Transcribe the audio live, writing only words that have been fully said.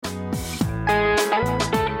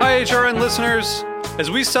HRN listeners.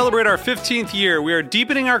 As we celebrate our 15th year, we are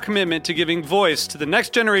deepening our commitment to giving voice to the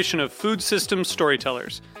next generation of food systems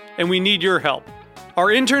storytellers, and we need your help. Our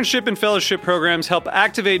internship and fellowship programs help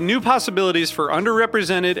activate new possibilities for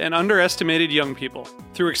underrepresented and underestimated young people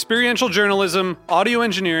through experiential journalism, audio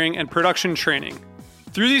engineering, and production training.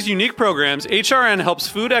 Through these unique programs, HRN helps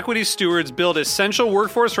food equity stewards build essential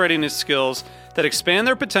workforce readiness skills that expand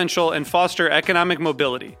their potential and foster economic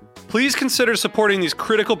mobility. Please consider supporting these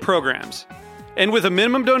critical programs. And with a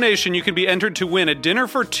minimum donation, you can be entered to win a dinner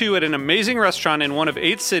for two at an amazing restaurant in one of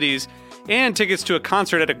 8 cities and tickets to a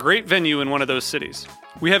concert at a great venue in one of those cities.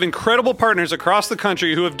 We have incredible partners across the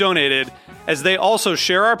country who have donated, as they also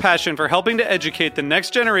share our passion for helping to educate the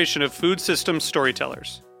next generation of food systems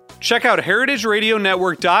storytellers. Check out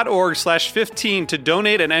heritageradionetwork.org/15 to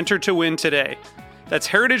donate and enter to win today. That's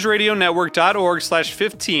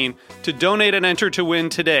heritageradionetwork.org/15 to donate and enter to win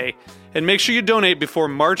today. And make sure you donate before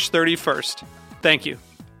March 31st. Thank you.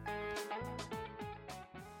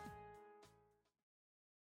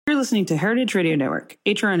 You're listening to Heritage Radio Network.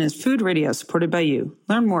 HRN is food radio supported by you.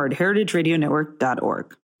 Learn more at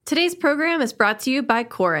heritageradionetwork.org. Today's program is brought to you by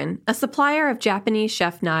Korin, a supplier of Japanese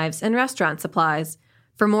chef knives and restaurant supplies.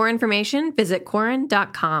 For more information, visit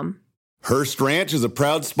Korin.com. Hearst Ranch is a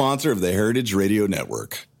proud sponsor of the Heritage Radio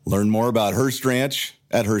Network. Learn more about Hearst Ranch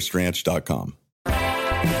at HearstRanch.com.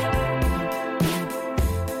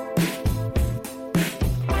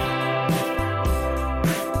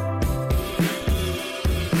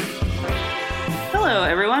 Hello,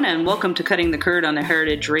 everyone, and welcome to Cutting the Curd on the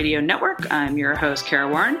Heritage Radio Network. I'm your host, Kara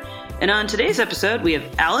Warren. And on today's episode, we have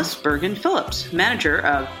Alice Bergen Phillips, manager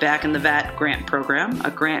of Back in the Vat grant program, a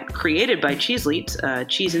grant created by Cheeseleats, a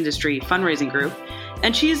cheese industry fundraising group.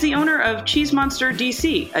 And she is the owner of Cheesemonster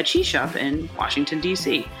DC, a cheese shop in Washington,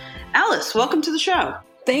 D.C. Alice, welcome to the show.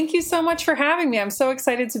 Thank you so much for having me. I'm so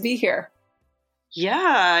excited to be here. Yeah,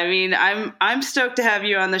 I mean, I'm stoked to have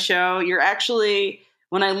you on the show. You're actually,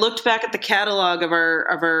 when I looked back at the catalog of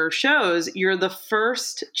our shows, you're the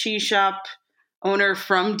first cheese shop owner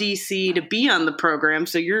from DC to be on the program.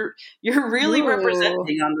 So you're really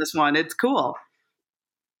representing on this one. It's cool.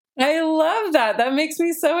 I love that. That makes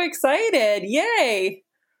me so excited. Yay.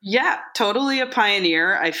 Yeah, totally a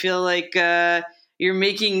pioneer. I feel like you're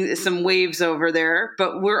making some waves over there,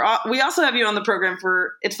 but we also have you on the program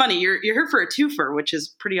for, it's funny, you're here for a twofer, which is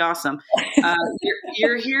pretty awesome.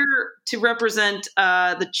 You're here to represent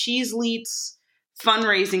the Cheeseleats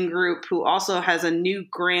fundraising group, who also has a new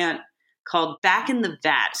grant called Back in the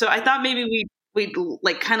Vat. So I thought maybe we'd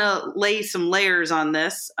like kind of lay some layers on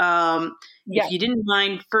this. If you didn't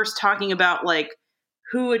mind first talking about like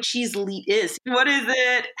who a Cheeseleat is. What is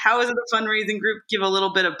it? How is it a fundraising group? Give a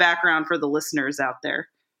little bit of background for the listeners out there.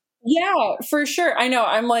 Yeah, for sure. I know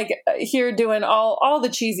I'm like here doing all the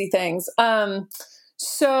cheesy things.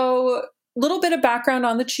 So little bit of background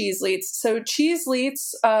on the Cheeseleats. So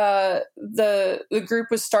Cheeseleats, the group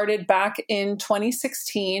was started back in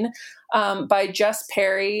 2016 by Jess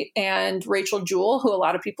Perry and Rachel Jewell, who a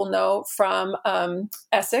lot of people know from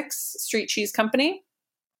Essex Street Cheese Company.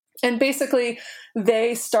 And basically,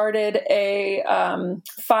 they started a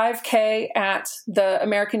 5K at the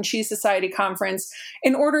American Cheese Society conference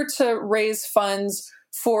in order to raise funds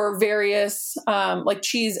for various like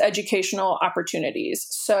cheese educational opportunities.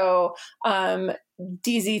 So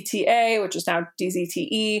DZTA, which is now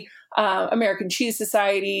DZTE, American Cheese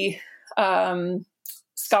Society,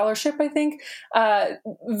 Scholarship, I think.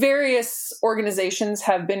 Various organizations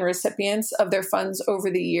have been recipients of their funds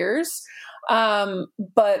over the years.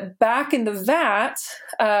 But Back in the Vat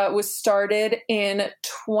was started in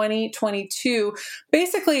 2022,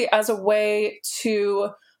 basically as a way to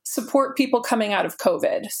support people coming out of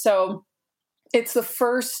COVID. So it's the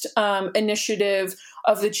first initiative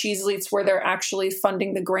of the Cheeseleats where they're actually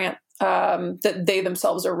funding the grant that they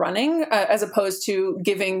themselves are running, as opposed to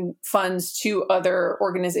giving funds to other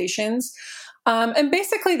organizations. And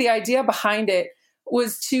basically the idea behind it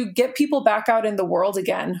was to get people back out in the world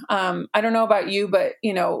again. I don't know about you, but,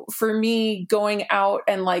 you know, for me, going out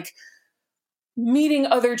and like meeting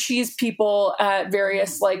other cheese people at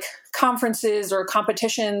various like conferences or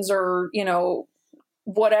competitions or, you know,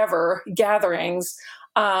 whatever gatherings,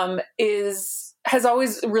 has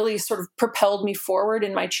always really sort of propelled me forward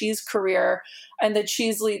in my cheese career. And the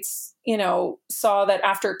Cheeseleats, you know, saw that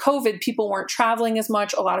after COVID, people weren't traveling as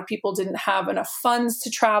much. A lot of people didn't have enough funds to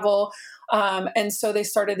travel. And so they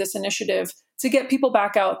started this initiative to get people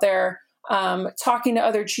back out there, talking to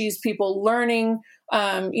other cheese people, learning,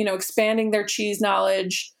 you know, expanding their cheese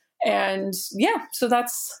knowledge. And yeah, so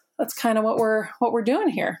that's kind of what we're doing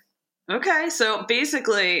here. Okay. So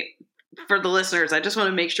basically for the listeners, I just want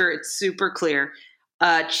to make sure it's super clear.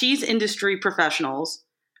 Cheese industry professionals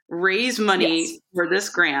raise money for this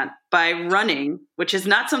grant by running, which is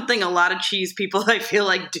not something a lot of cheese people I feel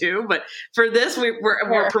like do, but for this,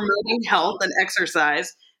 we're promoting health and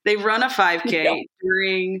exercise. They run a 5K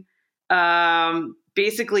during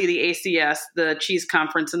basically the ACS, the cheese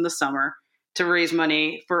conference in the summer, to raise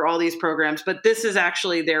money for all these programs. But this is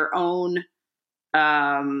actually their own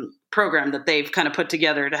program that they've kind of put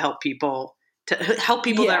together to help people that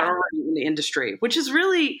are already in the industry, which is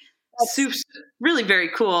really really very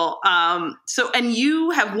cool. And you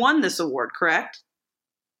have won this award, correct?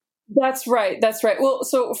 That's right. Well,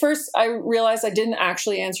 so first I realized I didn't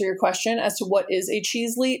actually answer your question as to what is a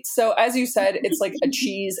cheeselete. So as you said, it's like a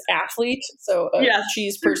cheese athlete. So a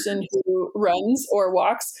cheese person who runs or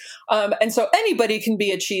walks. And so anybody can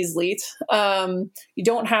be a cheeselete. You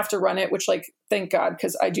don't have to run it, which thank God,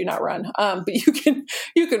 because I do not run. But you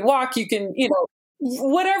can walk, you can,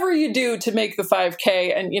 whatever you do to make the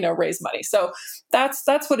 5K and, raise money. So that's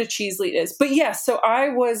what a cheeselete is. But yes, so I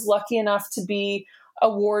was lucky enough to be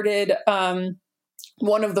awarded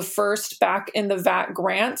one of the first back in the VAT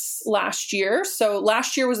grants last year. So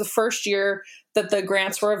last year was the first year that the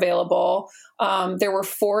grants were available. There were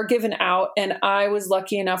 4 given out, and I was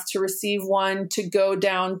lucky enough to receive one to go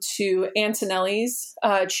down to Antonelli's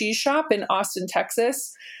cheese shop in Austin,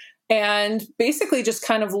 Texas, and basically just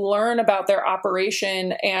kind of learn about their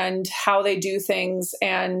operation and how they do things.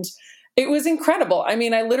 And it was incredible. I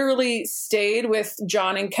mean, I literally stayed with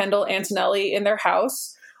John and Kendall Antonelli in their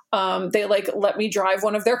house. They let me drive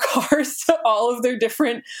one of their cars to all of their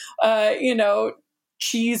different,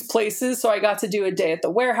 cheese places. So I got to do a day at the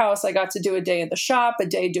warehouse. I got to do a day in the shop, a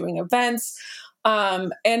day doing events.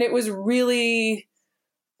 And it was a really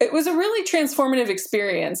transformative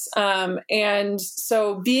experience. And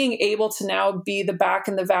so being able to now be the back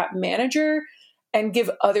in the VAT manager and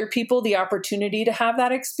give other people the opportunity to have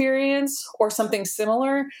that experience or something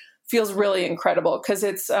similar feels really incredible. Cause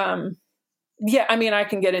it's, I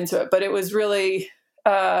can get into it, but it was really,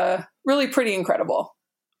 really pretty incredible.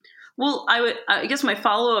 Well, I guess my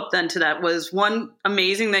follow-up then to that was, one,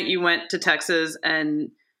 amazing that you went to Texas and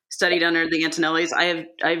studied under the Antonellis.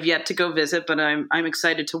 I've yet to go visit, but I'm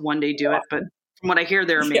excited to one day do it. But from what I hear,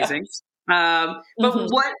 they're amazing. But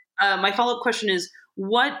what, my follow-up question is,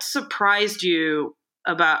 what surprised you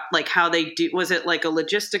about how they do? Was it like a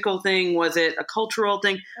logistical thing? Was it a cultural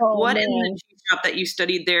thing? In the cheese shop that you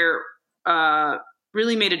studied there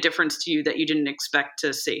really made a difference to you that you didn't expect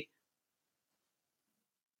to see?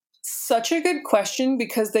 Such a good question,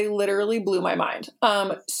 because they literally blew my mind.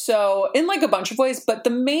 So in a bunch of ways, but the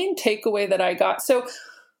main takeaway that I got, so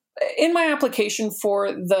in my application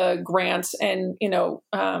for the grant and,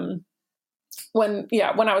 when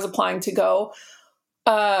I was applying to go,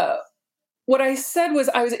 what I said was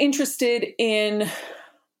I was interested in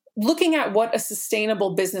looking at what a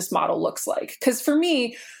sustainable business model looks like. Because for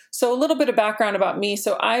me, so a little bit of background about me.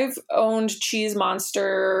 So I've owned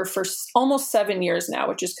Cheesemonster for almost 7 years now,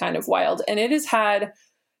 which is kind of wild. And it has had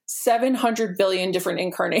 700 billion different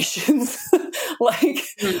incarnations.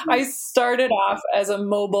 I started off as a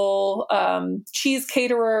mobile cheese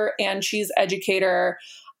caterer and cheese educator.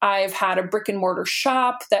 I've had a brick and mortar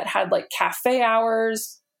shop that had cafe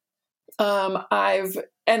hours.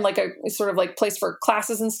 And a sort of place for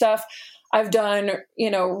classes and stuff. I've done,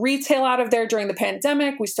 retail out of there during the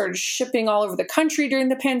pandemic. We started shipping all over the country during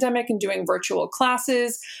the pandemic and doing virtual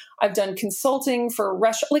classes. I've done consulting for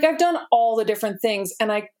restaurants. I've done all the different things.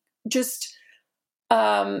 And I just,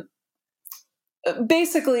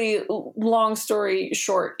 basically, long story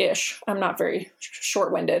short-ish. I'm not very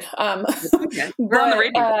short-winded. Okay. We're on the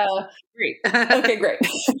radio. Great. Okay, great.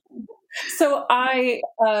 So I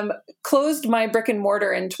closed my brick and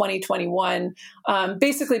mortar in 2021,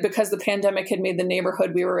 basically because the pandemic had made the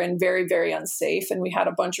neighborhood we were in very, very unsafe. And we had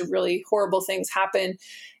a bunch of really horrible things happen.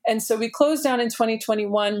 And so we closed down in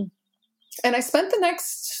 2021. And I spent the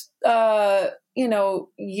next,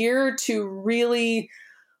 year or two really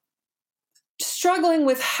struggling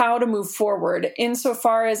with how to move forward,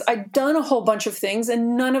 insofar as I'd done a whole bunch of things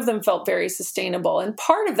and none of them felt very sustainable. And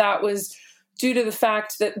part of that was due to the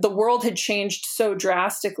fact that the world had changed so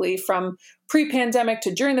drastically from pre-pandemic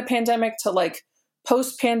to during the pandemic to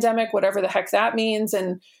post-pandemic, whatever the heck that means.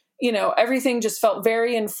 And, everything just felt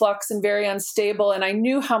very in flux and very unstable. And I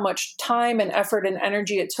knew how much time and effort and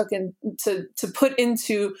energy it took to put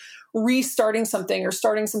into restarting something or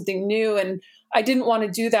starting something new. And I didn't want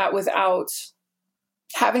to do that without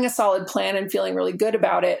having a solid plan and feeling really good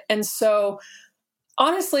about it. And so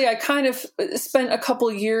honestly, I kind of spent a couple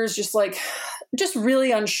of years just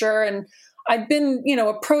really unsure. And I'd been,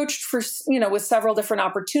 approached for, with several different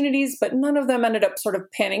opportunities, but none of them ended up sort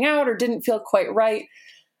of panning out or didn't feel quite right.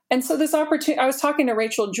 And so this opportunity, I was talking to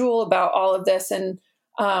Rachel Jewell about all of this and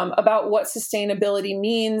about what sustainability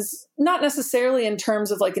means, not necessarily in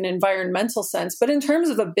terms of like an environmental sense, but in terms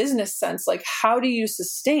of a business sense. Like, how do you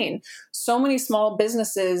sustain? So many small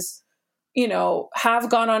businesses, have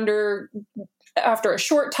gone under after a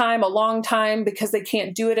short time, a long time, because they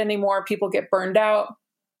can't do it anymore. People get burned out.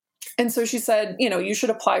 And so she said, you should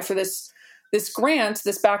apply for this grant,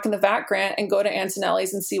 this Back in the Vat grant, and go to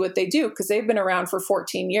Antonelli's and see what they do, because they've been around for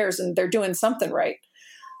 14 years and they're doing something right.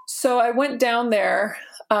 So I went down there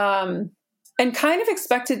and kind of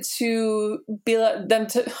expected to be them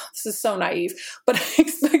to, this is so naive, but I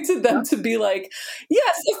expected them to be like,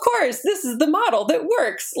 yes, of course, this is the model that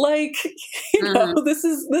works. Like, this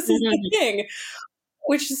is the thing,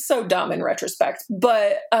 which is so dumb in retrospect.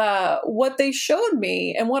 But what they showed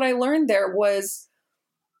me and what I learned there was,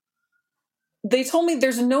 they told me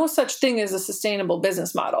there's no such thing as a sustainable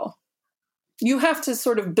business model. You have to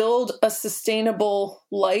sort of build a sustainable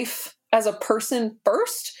life as a person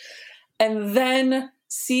first, and then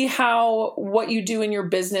see how what you do in your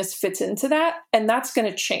business fits into that. And that's going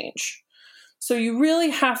to change. So you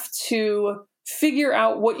really have to figure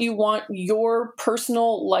out what you want your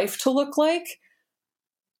personal life to look like,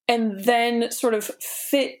 and then sort of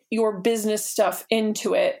fit your business stuff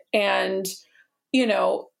into it. And,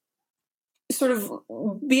 sort of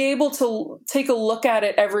be able to take a look at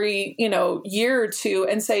it every, year or two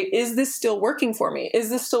and say, is this still working for me? Is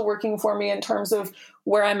this still working for me in terms of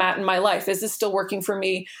where I'm at in my life? Is this still working for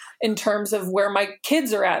me in terms of where my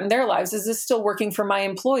kids are at in their lives? Is this still working for my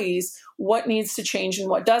employees? What needs to change and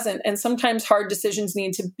what doesn't? And sometimes hard decisions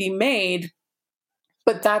need to be made,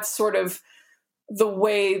 but that's sort of the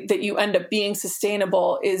way that you end up being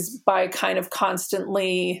sustainable, is by kind of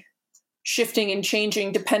constantly shifting and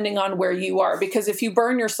changing depending on where you are. Because if you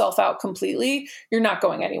burn yourself out completely, you're not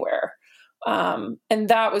going anywhere. And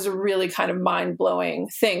that was a really kind of mind-blowing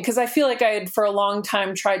thing, because I feel like I had for a long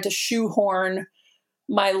time tried to shoehorn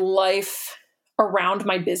my life around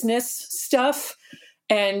my business stuff.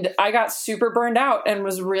 And I got super burned out and it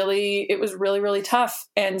was really, really tough.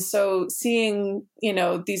 And so seeing,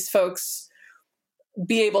 these folks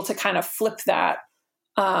be able to kind of flip that,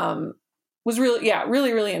 was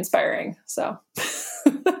really inspiring. So,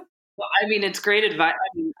 well, I mean, it's great advice.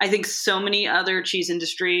 I think so many other cheese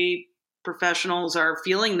industry professionals are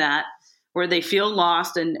feeling that, where they feel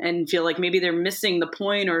lost and feel like maybe they're missing the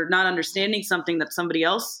point or not understanding something that somebody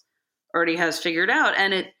else already has figured out.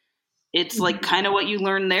 And it's like kind of what you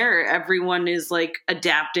learn there. Everyone is like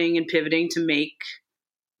adapting and pivoting to make,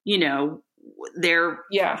 their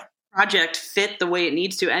project fit the way it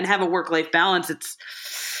needs to and have a work-life balance.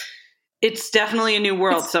 It's definitely a new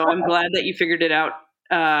world. So I'm glad that you figured it out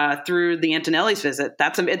through the Antonelli's visit.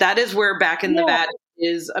 That is where Back in the Vat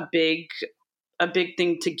is a big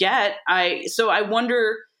thing to get. So I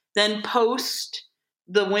wonder then, post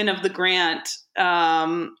the win of the grant,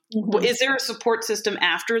 is there a support system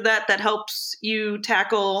after that helps you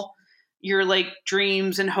tackle your like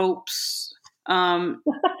dreams and hopes? Yeah,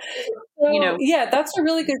 that's a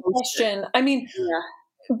really good question. I mean,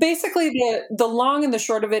 basically the long and the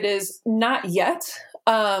short of it is not yet.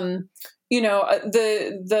 The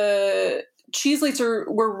cheese leets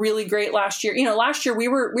were really great last year. Last year we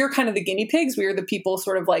were kind of the guinea pigs. We were the people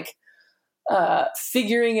sort of like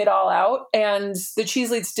figuring it all out. And the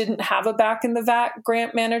cheese leets didn't have a Back in the Vat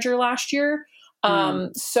grant manager last year.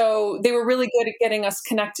 So they were really good at getting us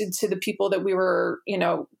connected to the people that we were,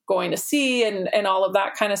 going to see and all of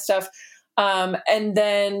that kind of stuff. And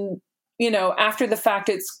then, after the fact,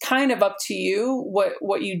 it's kind of up to you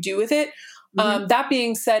what you do with it. That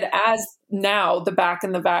being said, as now the Back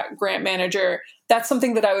in the Vat grant manager, that's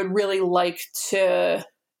something that I would really like to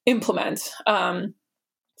implement, and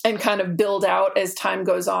kind of build out as time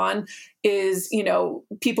goes on, is,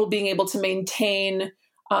 people being able to maintain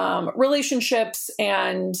relationships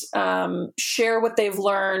and share what they've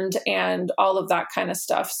learned and all of that kind of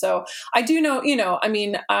stuff. So I do know,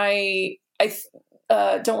 I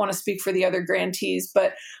don't want to speak for the other grantees,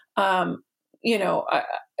 but,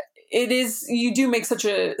 it is, you do make such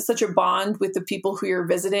a bond with the people who you're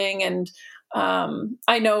visiting. And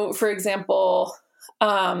I know, for example,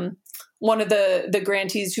 one of the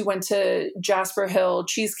grantees who went to Jasper Hill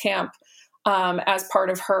Cheese Camp as part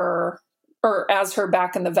of her, or as her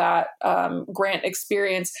Back in the Vat grant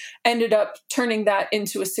experience, ended up turning that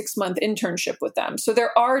into a 6-month internship with them. So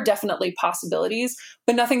there are definitely possibilities,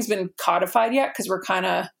 but nothing's been codified yet because we're kind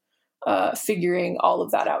of figuring all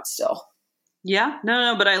of that out still. Yeah,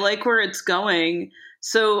 no, but I like where it's going.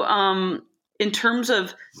 So in terms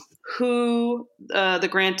of who the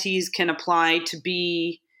grantees can apply to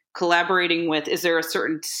be collaborating with, is there a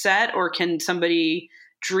certain set, or can somebody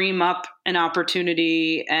dream up an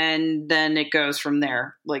opportunity and then it goes from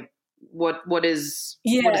there? Like what is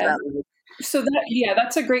that like? So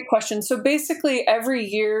that's a great question. So basically every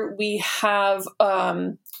year we have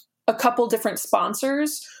a couple different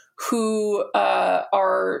sponsors who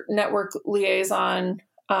our network liaison,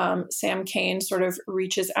 Sam Kane, sort of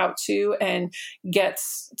reaches out to and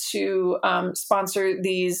gets to sponsor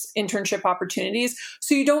these internship opportunities.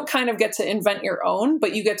 So you don't kind of get to invent your own,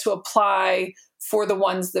 but you get to apply for the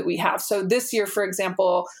ones that we have. So this year, for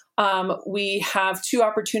example, we have 2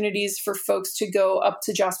 opportunities for folks to go up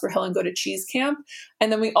to Jasper Hill and go to Cheese Camp.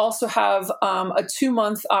 And then we also have a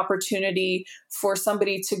 2-month opportunity for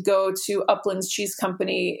somebody to go to Upland's Cheese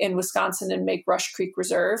Company in Wisconsin and make Rush Creek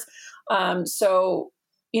Reserve. So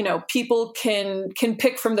people can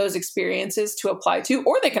pick from those experiences to apply to,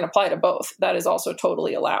 or they can apply to both. That is also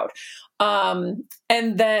totally allowed.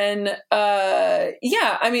 And then,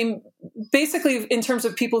 basically in terms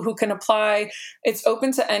of people who can apply, it's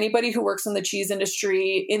open to anybody who works in the cheese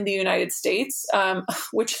industry in the United States,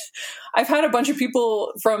 which I've had a bunch of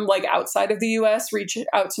people from like outside of the US reach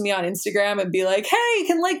out to me on Instagram and be like, hey,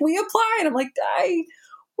 can we apply? And I'm like, I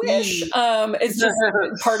wish. It's just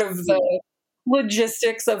part of the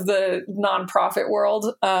logistics of the nonprofit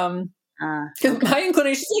world. Because my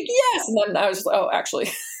inclination is like, yes. And then I was like, oh,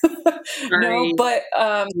 actually, no, but,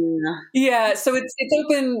 so it's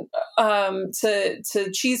open,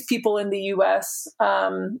 to cheese people in the US.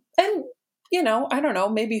 And, I don't know,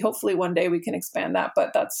 maybe hopefully one day we can expand that,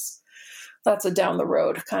 but that's a down the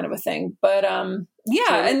road kind of a thing. But, and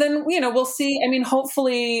then, we'll see. I mean,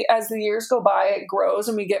 hopefully as the years go by, it grows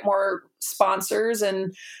and we get more sponsors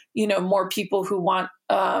and, more people who want,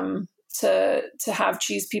 to have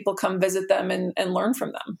cheese people come visit them and learn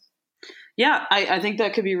from them. Yeah, I think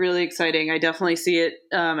that could be really exciting. I definitely see it,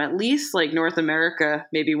 at least like North America,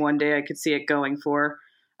 maybe one day I could see it going for.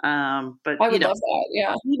 But I would love that.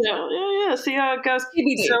 Yeah. See how it goes.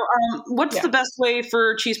 TBD. So, what's the best way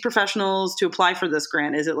for cheese professionals to apply for this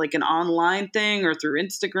grant? Is it like an online thing or through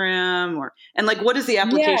Instagram and what is the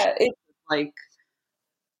application like?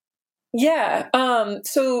 Yeah.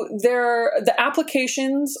 So the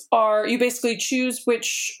applications are, you basically choose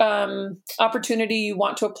which opportunity you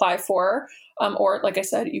want to apply for. Or like I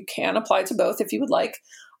said, you can apply to both if you would like.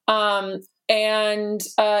 And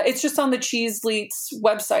it's just on the Cheeseleats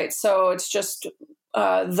website. So it's just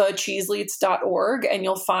thecheeseleats.org, and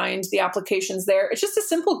you'll find the applications there. It's just a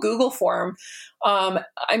simple Google form.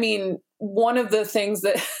 One of the things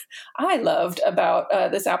that I loved about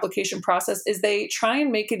this application process is they try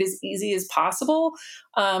and make it as easy as possible,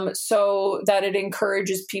 so that it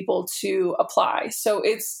encourages people to apply. So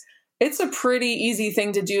it's a pretty easy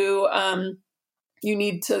thing to do. You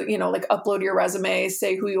need to, upload your resume,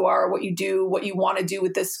 say who you are, what you do, what you want to do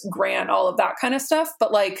with this grant, all of that kind of stuff.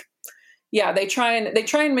 But they try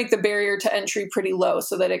and make the barrier to entry pretty low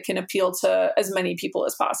so that it can appeal to as many people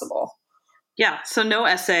as possible. Yeah. So no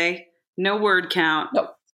essay, no word count.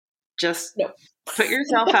 Nope. Just put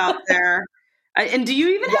yourself out there. And do you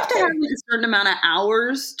even have to have a certain amount of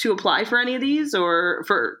hours to apply for any of these or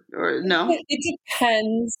no? It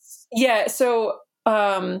depends. Yeah. So,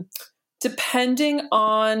 depending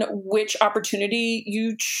on which opportunity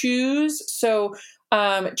you choose. So,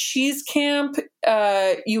 Cheese Camp,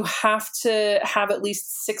 you have to have at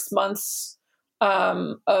least 6 months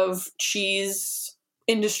of cheese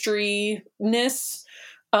industry-ness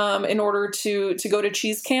in order to go to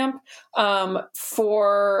Cheese Camp.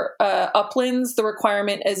 For Uplands, the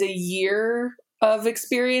requirement is a year of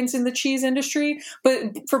experience in the cheese industry, but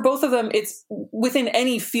for both of them, it's within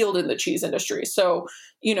any field in the cheese industry. So,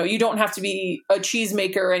 you don't have to be a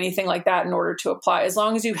cheesemaker or anything like that in order to apply. As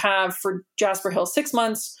long as you have for Jasper Hill 6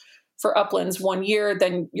 months, for Uplands 1 year,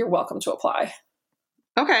 then you're welcome to apply.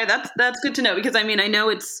 Okay, that's good to know, because I know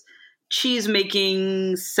it's cheese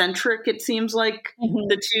making centric. It seems like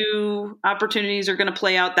the 2 opportunities are going to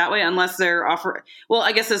play out that way, unless they're offering. Well,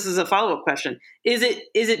 I guess this is a follow up question. Is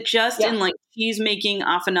it just in cheese making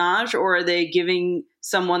affinage, or are they giving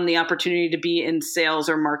someone the opportunity to be in sales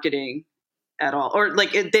or marketing at all, or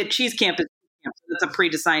the Cheese Camp is it's a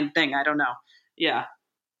pre-designed thing? I don't know. Yeah.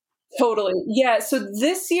 Totally. Yeah. So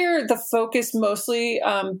this year, the focus mostly,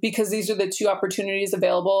 because these are the 2 opportunities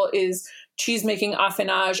available, is cheese making,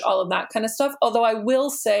 affinage, all of that kind of stuff. Although I will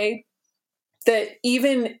say that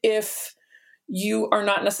even if you are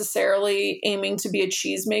not necessarily aiming to be a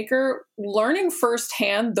cheesemaker, learning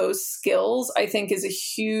firsthand those skills, I think, is a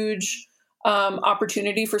huge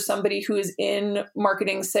opportunity for somebody who is in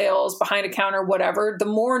marketing, sales, behind a counter, whatever. The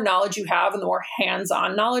more knowledge you have and the more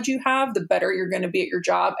hands-on knowledge you have, the better you're going to be at your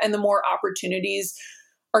job, and the more opportunities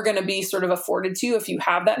are going to be sort of afforded to you if you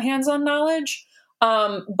have that hands-on knowledge.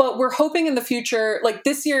 But we're hoping in the future, like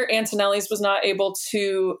this year, Antonelli's was not able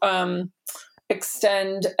to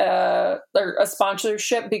extend a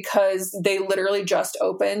sponsorship because they literally just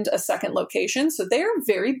opened a second location. So they are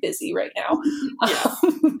very busy right now.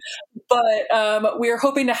 But we are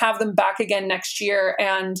hoping to have them back again next year.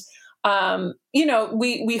 And,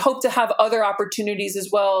 we hope to have other opportunities as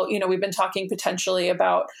well. We've been talking potentially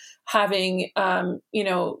about having,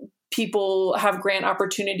 people have grant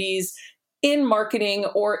opportunities in marketing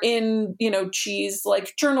or in, cheese,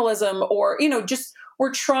 like journalism, or, just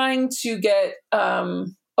we're trying to get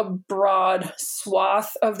a broad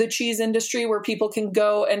swath of the cheese industry where people can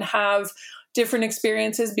go and have different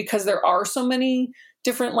experiences, because there are so many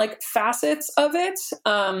different like facets of it.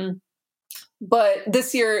 But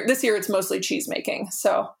this year it's mostly cheese making.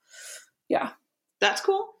 So yeah. That's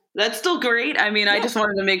cool. That's still great. I mean, I just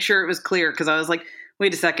wanted to make sure it was clear, because I was like,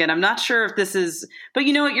 wait a second, I'm not sure if this is, but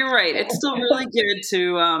you know what? You're right. It's still really good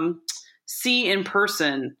to see in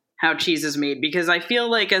person how cheese is made, because I feel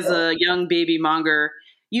like as a young baby monger,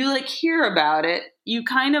 you like hear about it, you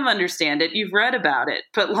kind of understand it, you've read about it,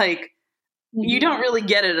 but like you don't really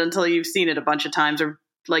get it until you've seen it a bunch of times or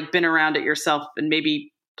like been around it yourself and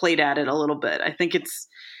maybe played at it a little bit. I think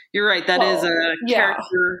you're right. That is a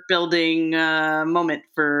character building moment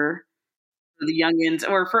for the youngins,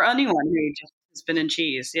 or for anyone who just has been in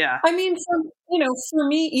cheese. Yeah. I mean, for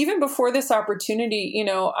me, even before this opportunity,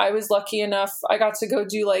 I was lucky enough, I got to go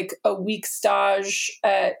do like a week stage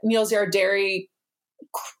at Neal's Yard Dairy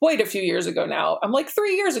quite a few years ago now. I'm like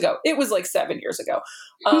 3 years ago. It was like 7 years ago.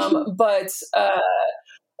 But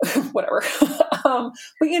whatever.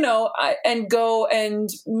 And go and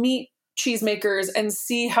meet cheesemakers and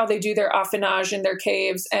see how they do their affinage in their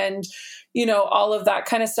caves and, all of that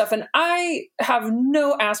kind of stuff. And I have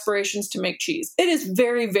no aspirations to make cheese. It is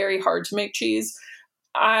very, very hard to make cheese.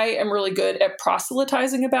 I am really good at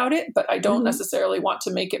proselytizing about it, but I don't necessarily want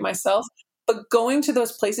to make it myself. But going to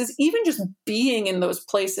those places, even just being in those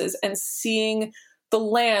places and seeing the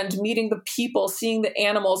land, meeting the people, seeing the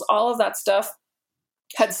animals, all of that stuff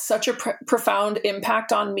had such a profound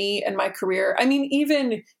impact on me and my career. I mean,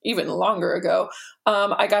 even longer ago,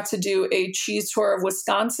 I got to do a cheese tour of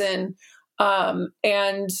Wisconsin,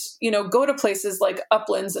 and, go to places like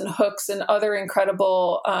Uplands and Hooks and other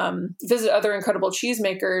incredible, visit other incredible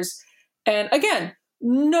cheesemakers. And again,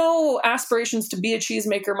 no aspirations to be a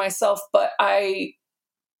cheesemaker myself, but I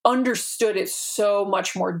understood it so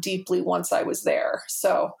much more deeply once I was there.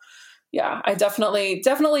 So yeah, I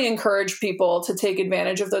definitely encourage people to take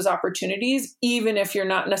advantage of those opportunities, even if you're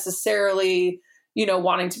not necessarily,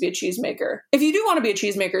 wanting to be a cheesemaker. If you do want to be a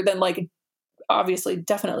cheesemaker, then like, obviously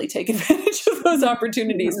definitely take advantage of those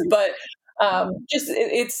opportunities. But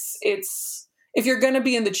it's if you're going to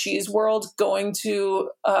be in the cheese world, going to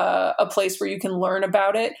a place where you can learn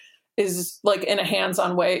about it is like in a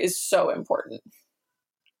hands-on way is so important.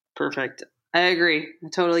 Perfect. I agree. I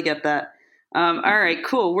totally get that. All right,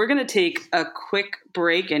 cool. We're going to take a quick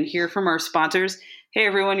break and hear from our sponsors. Hey,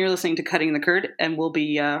 everyone, you're listening to Cutting the Curd, and we'll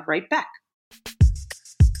be right back.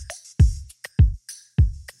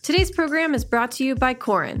 Today's program is brought to you by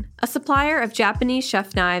Korin, a supplier of Japanese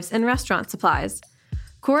chef knives and restaurant supplies.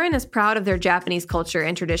 Korin is proud of their Japanese culture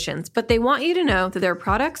and traditions, but they want you to know that their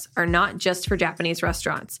products are not just for Japanese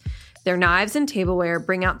restaurants. Their knives and tableware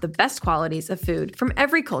bring out the best qualities of food from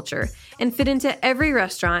every culture and fit into every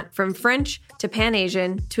restaurant, from French to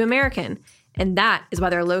Pan-Asian to American. And that is why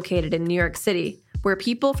they're located in New York City, where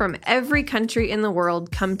people from every country in the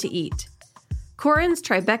world come to eat. Korin's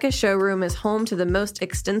Tribeca showroom is home to the most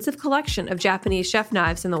extensive collection of Japanese chef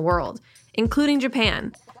knives in the world, including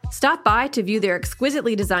Japan. Stop by to view their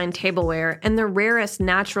exquisitely designed tableware and the rarest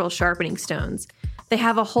natural sharpening stones. They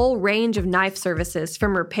have a whole range of knife services,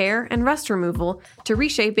 from repair and rust removal to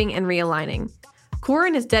reshaping and realigning.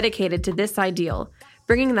 Korin is dedicated to this ideal,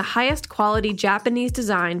 bringing the highest quality Japanese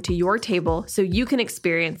design to your table so you can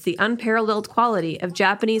experience the unparalleled quality of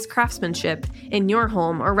Japanese craftsmanship in your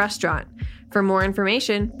home or restaurant. For more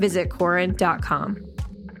information, visit Korin.com.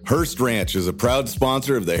 Hearst Ranch is a proud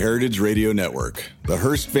sponsor of the Heritage Radio Network. The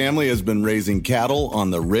Hearst family has been raising cattle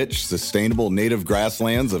on the rich, sustainable native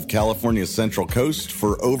grasslands of California's Central Coast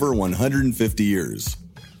for over 150 years.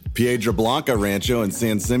 Piedra Blanca Rancho in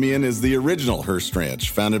San Simeon is the original Hearst Ranch,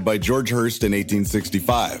 founded by George Hearst in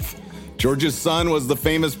 1865. George's son was the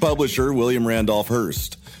famous publisher William Randolph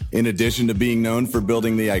Hearst. In addition to being known for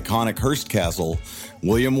building the iconic Hearst Castle,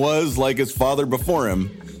 William was, like his father before him,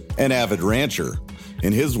 an avid rancher.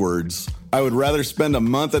 In his words, "I would rather spend a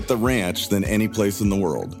month at the ranch than any place in the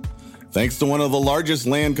world." Thanks to one of the largest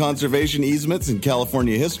land conservation easements in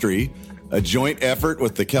California history, a joint effort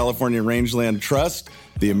with the California Rangeland Trust,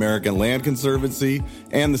 the American Land Conservancy,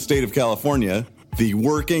 and the state of California, the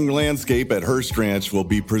working landscape at Hearst Ranch will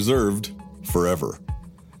be preserved forever.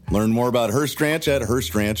 Learn more about Hearst Ranch at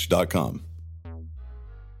HearstRanch.com.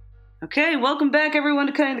 Okay, welcome back, everyone,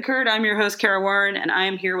 to Cutting the Curd. I'm your host, Kara Warren, and I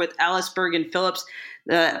am here with Alice Bergen Phillips,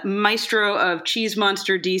 the maestro of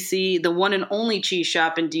Cheesemonster DC, the one and only cheese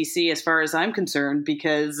shop in DC, as far as I'm concerned,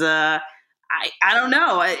 because I don't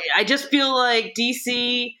know. I just feel like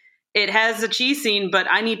DC, it has a cheese scene, but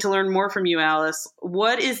I need to learn more from you, Alice.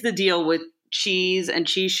 What is the deal with cheese and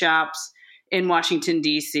cheese shops in Washington,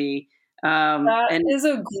 DC? That is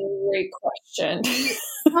a great question.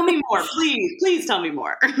 Tell me more, please. Please tell me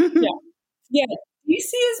more. Yeah.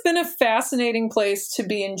 DC has been a fascinating place to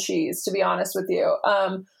be in cheese, to be honest with you.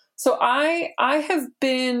 So I have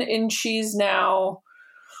been in cheese now.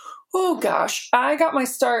 Oh gosh, I got my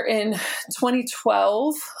start in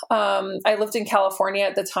 2012. I lived in California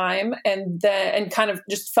at the time, and kind of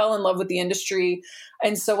just fell in love with the industry.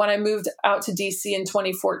 And so when I moved out to DC in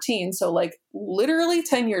 2014, so like literally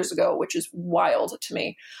 10 years ago, which is wild to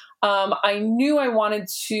me, I knew I wanted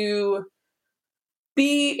to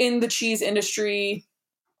be in the cheese industry,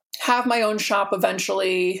 have my own shop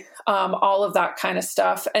eventually, all of that kind of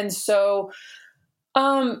stuff. And so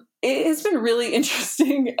it has been really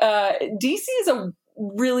interesting. DC is a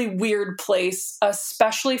really weird place,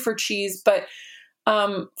 especially for cheese. But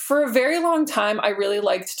for a very long time, I really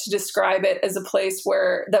liked to describe it as a place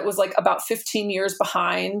that was like about 15 years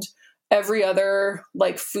behind every other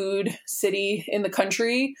like food city in the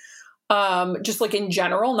country. Just like in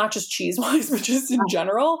general, not just cheese wise, but just in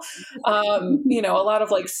general. A lot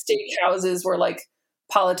of like steakhouses where like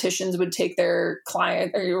politicians would take their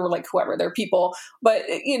client or like whoever, their people, but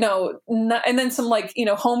and then some like,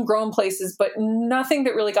 homegrown places, but nothing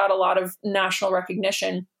that really got a lot of national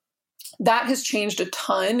recognition. That has changed a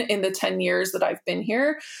ton in the 10 years that I've been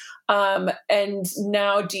here. And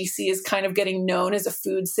now DC is kind of getting known as a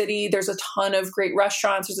food city. There's a ton of great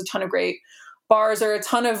restaurants. There's a ton of great bars. There are a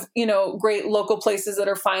ton of, great local places that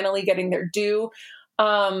are finally getting their due.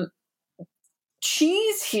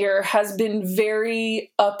 Cheese here has been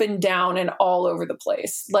very up and down and all over the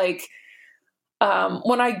place. Like,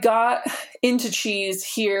 when I got into cheese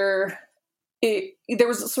here, there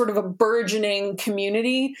was sort of a burgeoning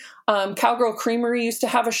community. Cowgirl Creamery used to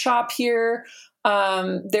have a shop here.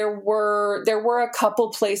 There were a couple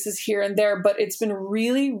places here and there, but it's been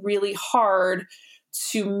really, really hard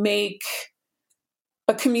to make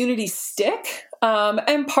a community stick.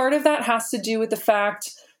 And part of that has to do with the fact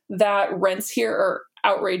that rents here are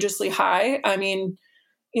outrageously high. I mean,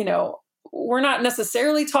 we're not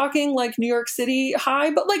necessarily talking like New York City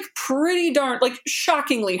high, but like pretty darn, like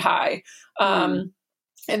shockingly high. And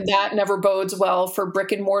that never bodes well for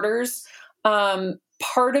brick and mortars.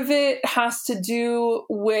 Part of it has to do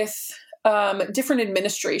with different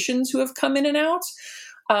administrations who have come in and out.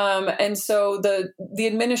 And so the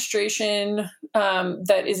administration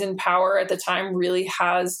that is in power at the time really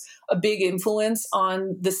has a big influence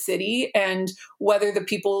on the city and whether the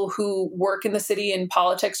people who work in the city in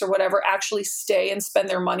politics or whatever actually stay and spend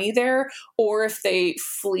their money there, or if they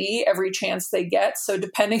flee every chance they get. So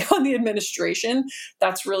depending on the administration,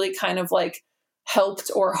 that's really kind of like helped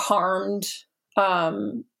or harmed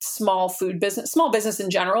small business in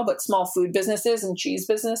general, but small food businesses and cheese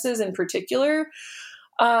businesses in particular.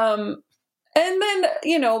 And then,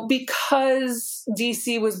 because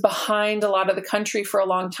DC was behind a lot of the country for a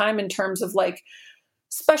long time in terms of like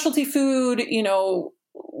specialty food,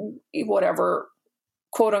 whatever,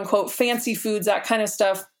 quote unquote, fancy foods, that kind of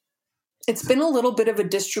stuff, it's been a little bit of a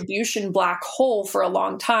distribution black hole for a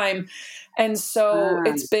long time. And so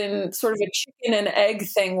it's been sort of a chicken and egg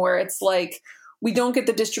thing where it's like, we don't get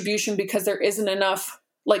the distribution because there isn't enough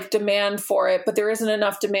like demand for it, but there isn't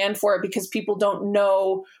enough demand for it because people don't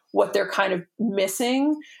know what they're kind of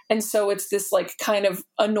missing. And so it's this like kind of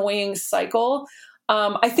annoying cycle.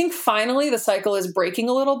 I think finally the cycle is breaking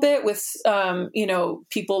a little bit with,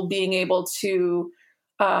 people being able to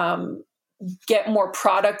get more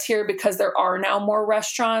product here because there are now more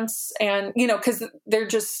restaurants and, because they're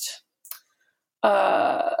just, there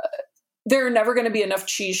are never going to be enough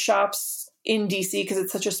cheese shops in DC because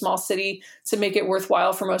it's such a small city to make it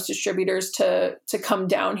worthwhile for most distributors to come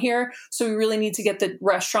down here. So we really need to get the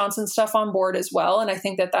restaurants and stuff on board as well. And I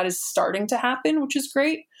think that is starting to happen, which is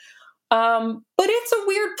great. But it's a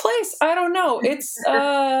weird place. I don't know. It's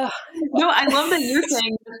no, I love that you're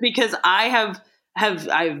saying this because I've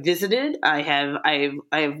visited,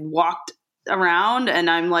 I've walked around, and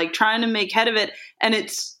I'm like trying to make head of it. And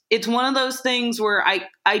it's one of those things where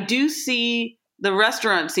I do see the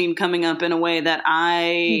restaurant scene coming up in a way that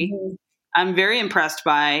I'm very impressed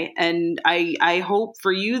by. And I hope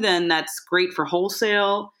for you then that's great for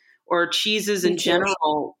wholesale or cheeses in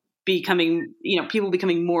general becoming, people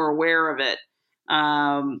becoming more aware of it.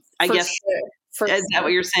 I guess, is that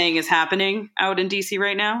what you're saying is happening out in DC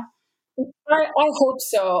right now?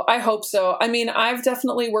 I hope so. I mean, I've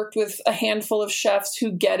definitely worked with a handful of chefs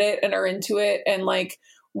who get it and are into it and like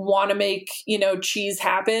want to make, cheese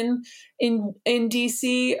happen in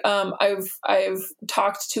DC. I've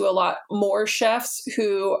talked to a lot more chefs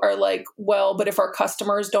who are like, well, but if our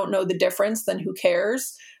customers don't know the difference, then who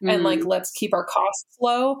cares? And like, let's keep our costs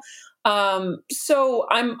low. So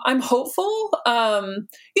I'm hopeful,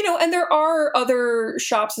 and there are other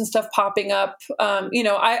shops and stuff popping up.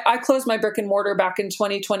 I closed my brick and mortar back in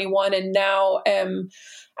 2021 and now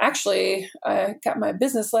I got my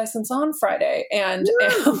business license on Friday and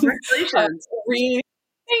congratulations.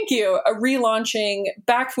 Thank you. Relaunching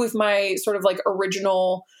back with my sort of like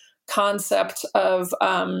original concept of,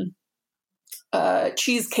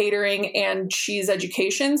 cheese catering and cheese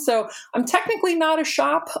education. So I'm technically not a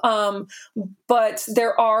shop, but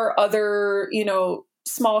there are other,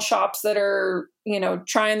 small shops that are,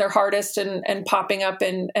 trying their hardest and popping up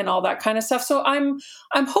and all that kind of stuff. So I'm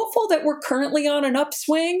hopeful that we're currently on an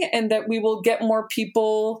upswing and that we will get more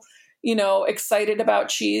people, excited about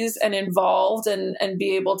cheese and involved and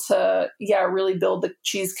be able to, really build the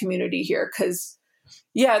cheese community here. 'Cause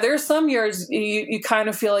there's some years you kind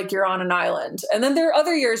of feel like you're on an island. And then there are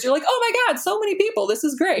other years you're like, oh my God, so many people. This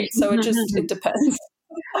is great. So it depends.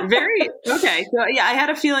 Okay. So I had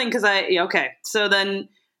a feeling because so then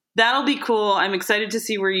that'll be cool. I'm excited to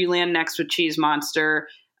see where you land next with Cheesemonster.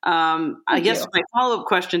 I guess my follow-up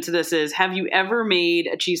question to this is, have you ever made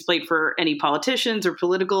a cheese plate for any politicians or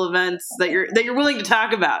political events that you're willing to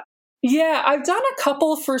talk about? Yeah, I've done a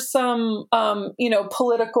couple for some,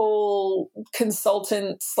 political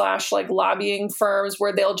consultant / like lobbying firms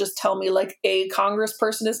where they'll just tell me like a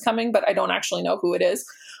congressperson is coming, but I don't actually know who it is.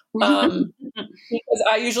 Because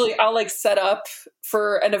I'll like set up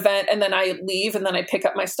for an event and then I leave and then I pick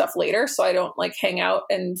up my stuff later. So I don't like hang out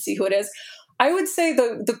and see who it is. I would say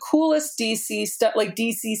the coolest DC stuff, like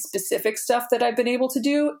DC specific stuff that I've been able to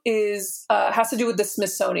do is, has to do with the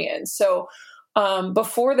Smithsonian. So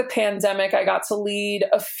before the pandemic, I got to lead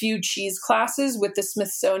a few cheese classes with the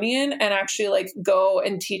Smithsonian and actually like go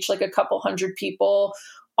and teach like a couple hundred people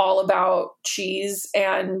all about cheese.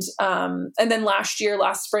 And then last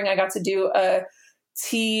spring, I got to do a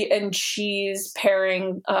tea and cheese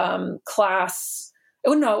pairing, class.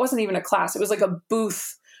 Oh no, it wasn't even a class. It was like a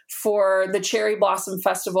booth for the Cherry Blossom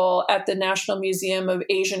Festival at the National Museum of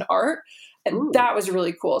Asian Art. And that was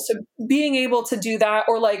really cool. So being able to do that,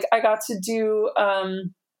 or like I got to do a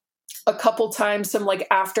couple times some like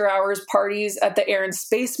after hours parties at the Air and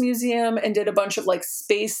Space Museum and did a bunch of like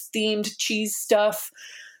space themed cheese stuff.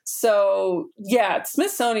 So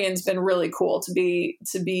Smithsonian's been really cool to be,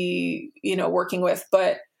 working with.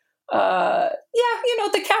 But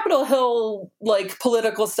the Capitol Hill like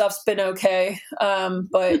political stuff's been okay.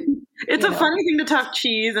 But it's a funny thing to talk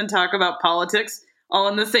cheese and talk about politics all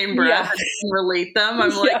in the same breath and relate them.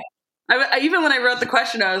 I'm like, I even when I wrote the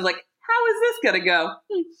question, I was like, how is this going to go?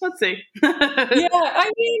 Let's see. I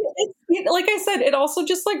mean, like I said, it also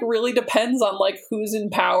just like really depends on like who's in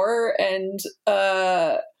power. And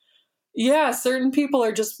certain people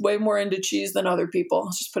are just way more into cheese than other people.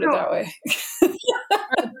 Let's just put it that way.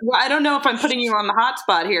 Well, I don't know if I'm putting you on the hot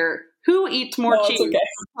spot here. Who eats more cheese, okay.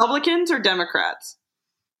 Republicans or Democrats?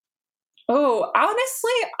 Oh,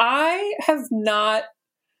 honestly, I have not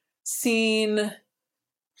seen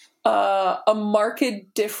a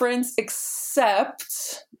marked difference,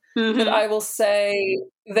 except that I will say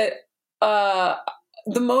that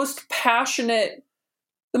the most passionate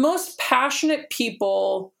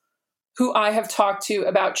people who I have talked to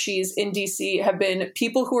about cheese in DC have been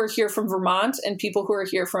people who are here from Vermont and people who are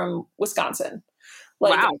here from Wisconsin.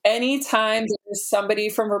 Like anytime there's somebody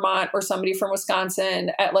from Vermont or somebody from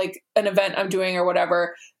Wisconsin at like an event I'm doing or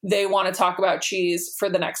whatever, they want to talk about cheese for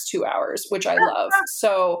the next 2 hours, which I love.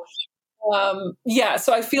 So,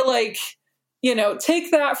 so I feel like, take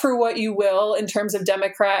that for what you will in terms of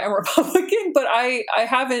Democrat and Republican, but I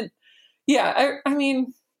haven't, I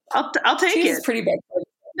mean, I'll take cheese it. is pretty big.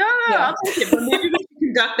 No, I'll take it. But maybe we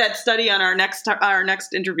can conduct that study on our next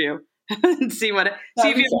interview. and see if you have a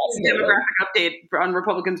demographic update on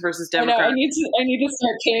Republicans versus Democrats. I need to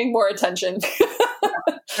start paying more attention.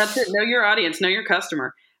 That's it. Know your audience, know your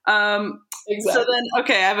customer. Exactly. So then,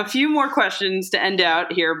 okay, I have a few more questions to end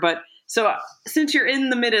out here. But so since you're in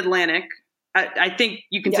the Mid-Atlantic, I think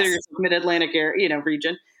you consider yourself Mid-Atlantic area,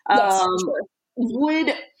 region. Yes, sure.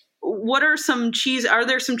 What are are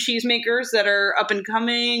there some cheesemakers that are up and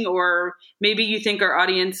coming, or maybe you think our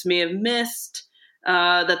audience may have missed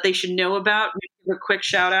that they should know about? Maybe a quick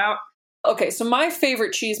shout out. Okay, so my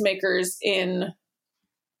favorite cheesemakers in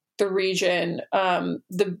the region,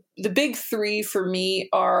 the big three for me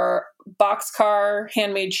are Boxcar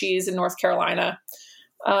Handmade Cheese in North Carolina.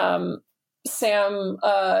 Sam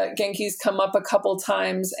Genke's come up a couple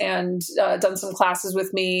times and done some classes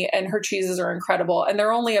with me, and her cheeses are incredible. And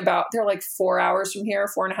they're like 4 hours from here,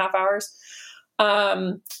 4.5 hours.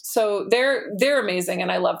 So they're amazing,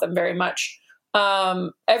 and I love them very much.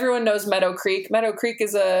 Everyone knows Meadow Creek. Meadow Creek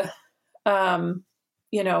is a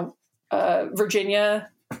Virginia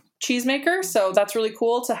cheesemaker, so that's really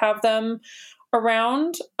cool to have them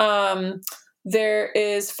around. There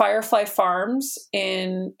is Firefly Farms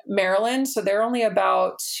in Maryland. So they're only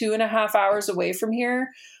about 2.5 hours away from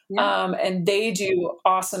here. Yeah. And they do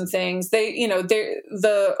awesome things.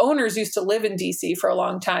 The owners used to live in DC for a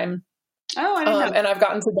long time. Oh, I didn't know. And I've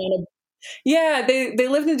gotten to know. Yeah, they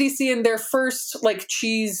lived in DC, and their first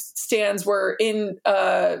cheese stands were in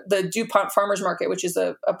the DuPont Farmers Market, which is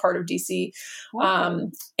a part of DC.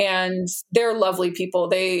 Wow. And they're lovely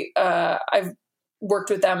people. I've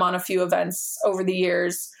worked with them on a few events over the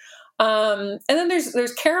years. And then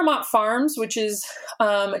there's Caramont Farms, which is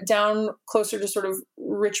down closer to sort of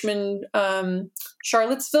Richmond,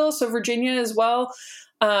 Charlottesville, so Virginia as well.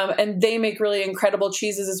 And they make really incredible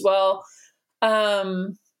cheeses as well.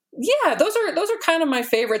 Yeah, those are kind of my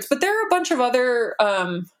favorites, but there are a bunch of other,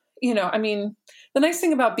 the nice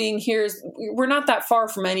thing about being here is we're not that far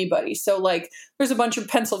from anybody. So there's a bunch of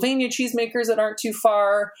Pennsylvania cheesemakers that aren't too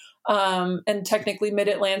far. And technically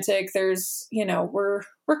Mid-Atlantic, there's, we're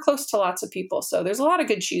close to lots of people. So there's a lot of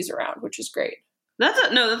good cheese around, which is great. That's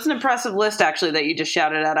an impressive list actually that you just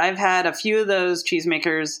shouted out. I've had a few of those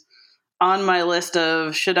cheesemakers on my list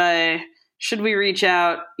of should we reach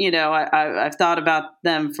out? I've thought about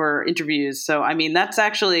them for interviews. So, that's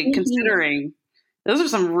actually considering those are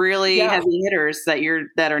some really heavy hitters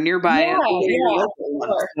that are nearby. Yeah.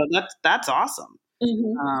 So that's awesome.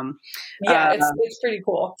 Mm-hmm. It's pretty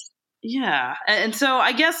cool. Yeah. And so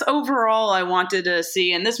I guess overall I wanted to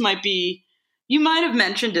see, and this might be, you might have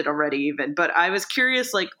mentioned it already even, but I was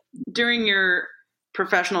curious, during your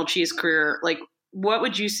professional cheese career, what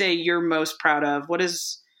would you say you're most proud of? What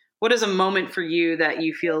is a moment for you that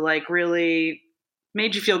you feel like really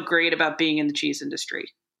made you feel great about being in the cheese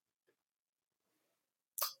industry?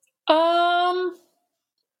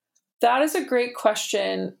 That is a great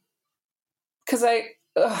question. Because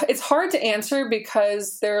it's hard to answer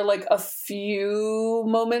because there are a few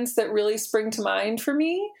moments that really spring to mind for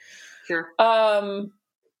me. Sure. Moment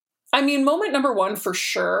number one for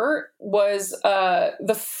sure was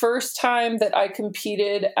the first time that I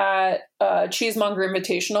competed at Cheesemonger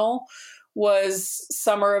Invitational was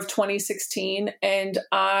summer of 2016, and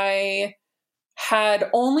I had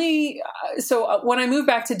only when I moved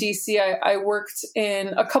back to DC, I worked in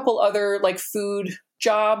a couple other food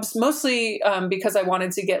jobs, mostly because I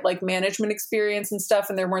wanted to get management experience and stuff,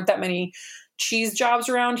 and there weren't that many cheese jobs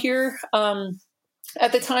around here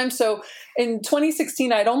at the time. So in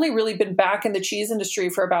 2016, I'd only really been back in the cheese industry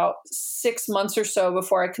for about 6 months or so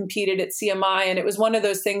before I competed at CMI, and it was one of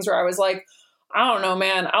those things where I was like, I don't know,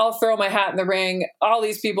 man, I'll throw my hat in the ring. All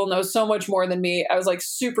these people know so much more than me. I was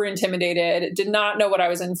super intimidated, did not know what I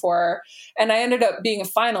was in for. And I ended up being a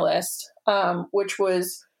finalist, which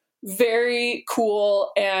was very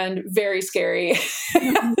cool and very scary,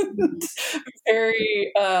 and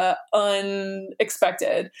very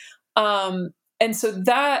unexpected. And so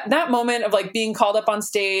that moment of being called up on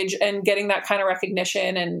stage and getting that kind of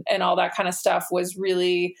recognition and all that kind of stuff was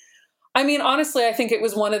really, honestly, I think it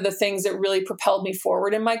was one of the things that really propelled me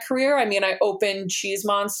forward in my career. I opened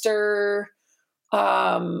Cheesemonster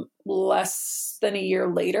less than a year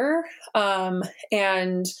later,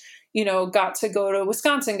 and got to go to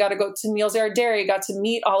Wisconsin, got to go to Neil's Yard Dairy, got to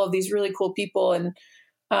meet all of these really cool people, and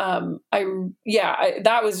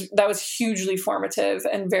that was hugely formative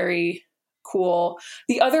and very cool.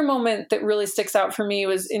 The other moment that really sticks out for me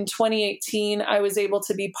was in 2018. I was able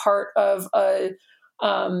to be part of a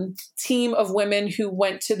team of women who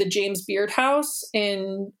went to the James Beard House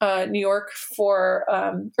in New York for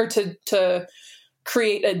to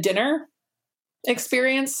create a dinner.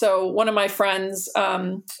 experience. So one of my friends,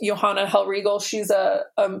 Johanna Hellriegel, she's a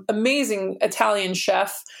amazing Italian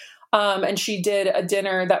chef. And she did a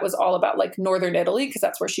dinner that was all about like Northern Italy, because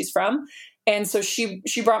that's where she's from. And so she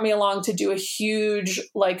brought me along to do a huge,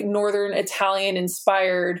 like Northern Italian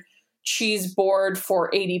inspired cheese board for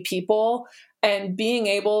 80 people, and being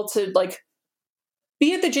able to like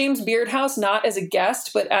be at the James Beard House, not as a guest,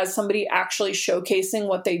 but as somebody actually showcasing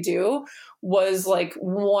what they do, was like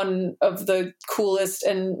one of the coolest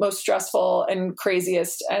and most stressful and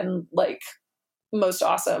craziest and like most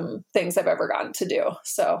awesome things I've ever gotten to do.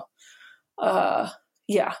 So,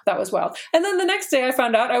 yeah, that was wild. And then the next day I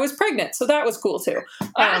found out I was pregnant. So that was cool too.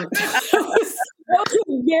 That was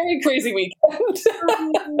a very crazy weekend.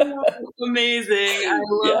 Amazing. I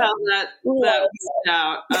love how that worked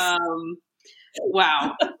out.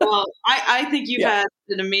 Wow. Well, I think you've had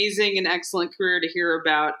an amazing and excellent career to hear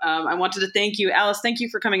about. I wanted to thank you, Alice. Thank you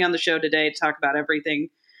for coming on the show today to talk about everything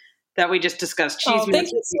that we just discussed. Cheesemonster,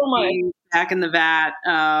 thank you so much. Back in the Vat.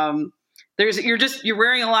 You're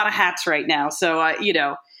wearing a lot of hats right now. So,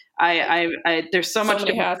 there's so much to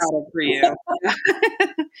be proud of for you.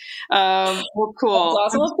 Well, cool.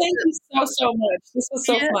 Awesome. Well, thank you so much. This was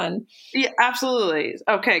so fun. Yeah, absolutely.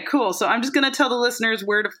 Okay, cool. So I'm just going to tell the listeners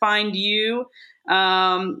where to find you.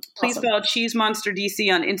 Please follow Cheesemonster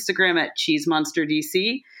DC on Instagram at Cheesemonster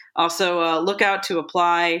DC. Also, look out to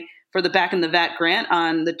apply for the Back in the Vat grant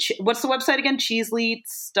on what's the website again?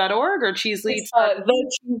 Cheeseleats.org or Cheeseleats?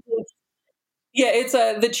 It's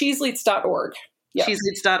thecheeseleats.org. Yep.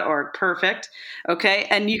 Cheeseleats.org. Perfect. Okay.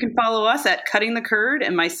 And you can follow us at Cutting the Curd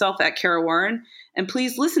and myself at Kara Warren. And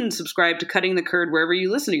please listen and subscribe to Cutting the Curd wherever you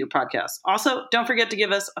listen to your podcasts. Also, don't forget to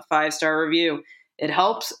give us a 5-star review. It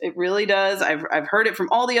helps. It really does. I've heard it from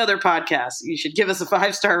all the other podcasts. You should give us a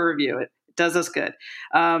 5-star review. It does us good.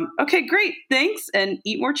 Okay, great. Thanks. And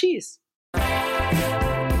eat more cheese.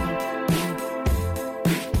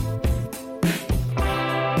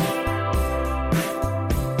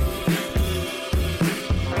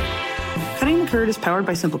 Cutting the Curd is powered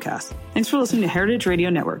by Simplecast. Thanks for listening to Heritage Radio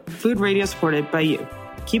Network, food radio supported by you.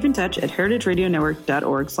 Keep in touch at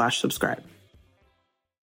heritageradionetwork.org/subscribe.